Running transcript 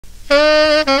Tired,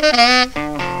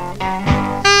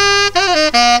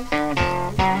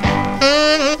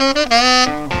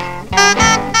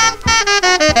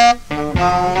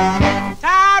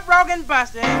 broken,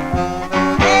 busted,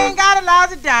 ain't got a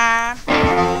lousy dime.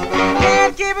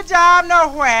 Can't keep a job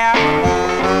nowhere.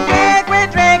 Can't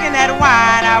quit drinking that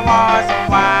wine. I want some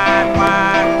wine,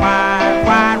 wine, wine,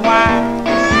 wine, wine.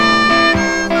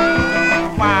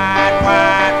 Wine,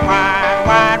 wine, wine,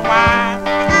 wine, wine.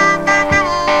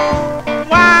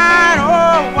 Wine,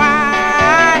 oh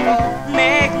wine,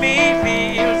 makes me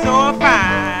feel so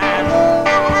fine.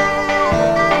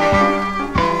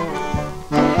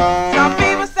 Some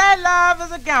people say love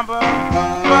is a gamble,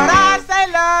 but I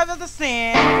say love is a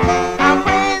sin. I'm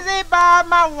crazy about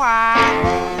my wine,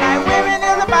 like women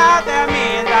is about their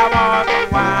men. I want some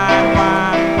wine,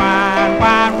 wine, wine,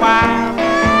 wine, wine.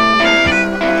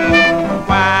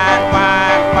 Wine,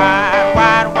 wine, wine,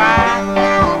 wine, wine.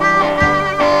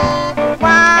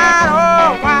 Wine,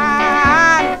 oh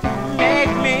wine,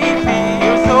 makes me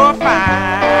feel so fine.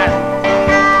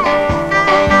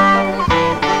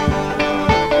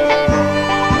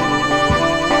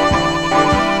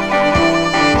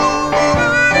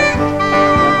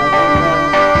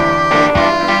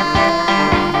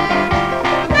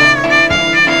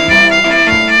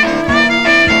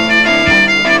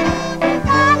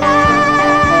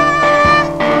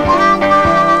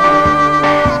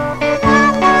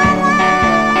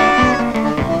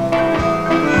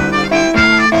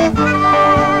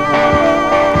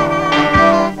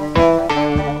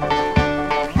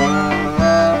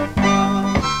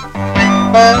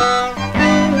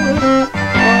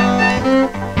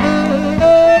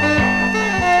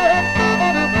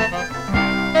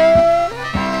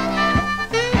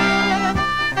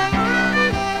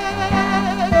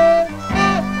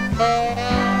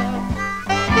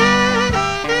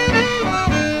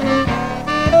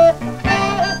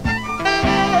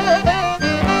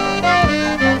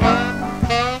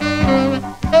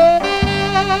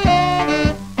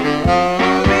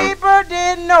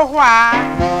 Why?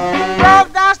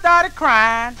 Broke down, started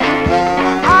crying,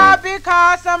 all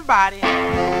because somebody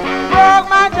broke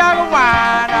my jug of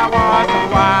wine. I want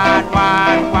some wine.